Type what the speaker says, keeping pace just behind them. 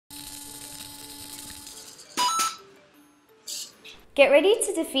Get ready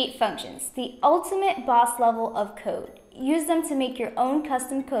to defeat functions, the ultimate boss level of code. Use them to make your own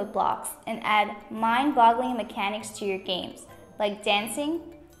custom code blocks and add mind-boggling mechanics to your games, like dancing,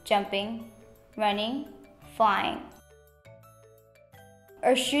 jumping, running, flying,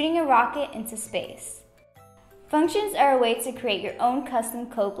 or shooting a rocket into space. Functions are a way to create your own custom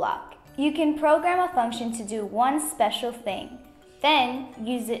code block. You can program a function to do one special thing, then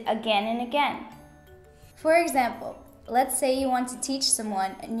use it again and again. For example, let's say you want to teach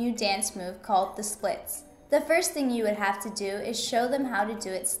someone a new dance move called the splits. The first thing you would have to do is show them how to do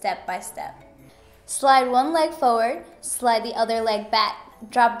it step by step. Slide one leg forward, slide the other leg back,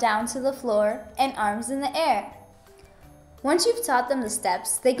 drop down to the floor, and arms in the air. Once you've taught them the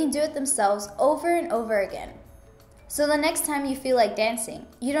steps, they can do it themselves over and over again. So the next time you feel like dancing,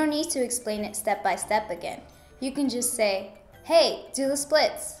 you don't need to explain it step by step again. You can just say, "Hey, do the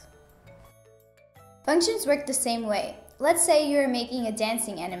splits." Functions work the same way. Let's say you're making a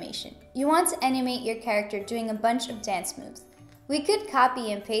dancing animation. You want to animate your character doing a bunch of dance moves. We could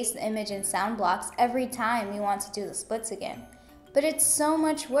copy and paste the image and sound blocks every time we want to do the splits again, but it's so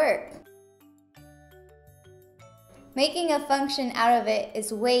much work. Making a function out of it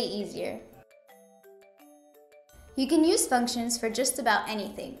is way easier. You can use functions for just about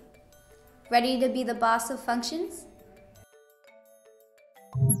anything. Ready to be the boss of functions?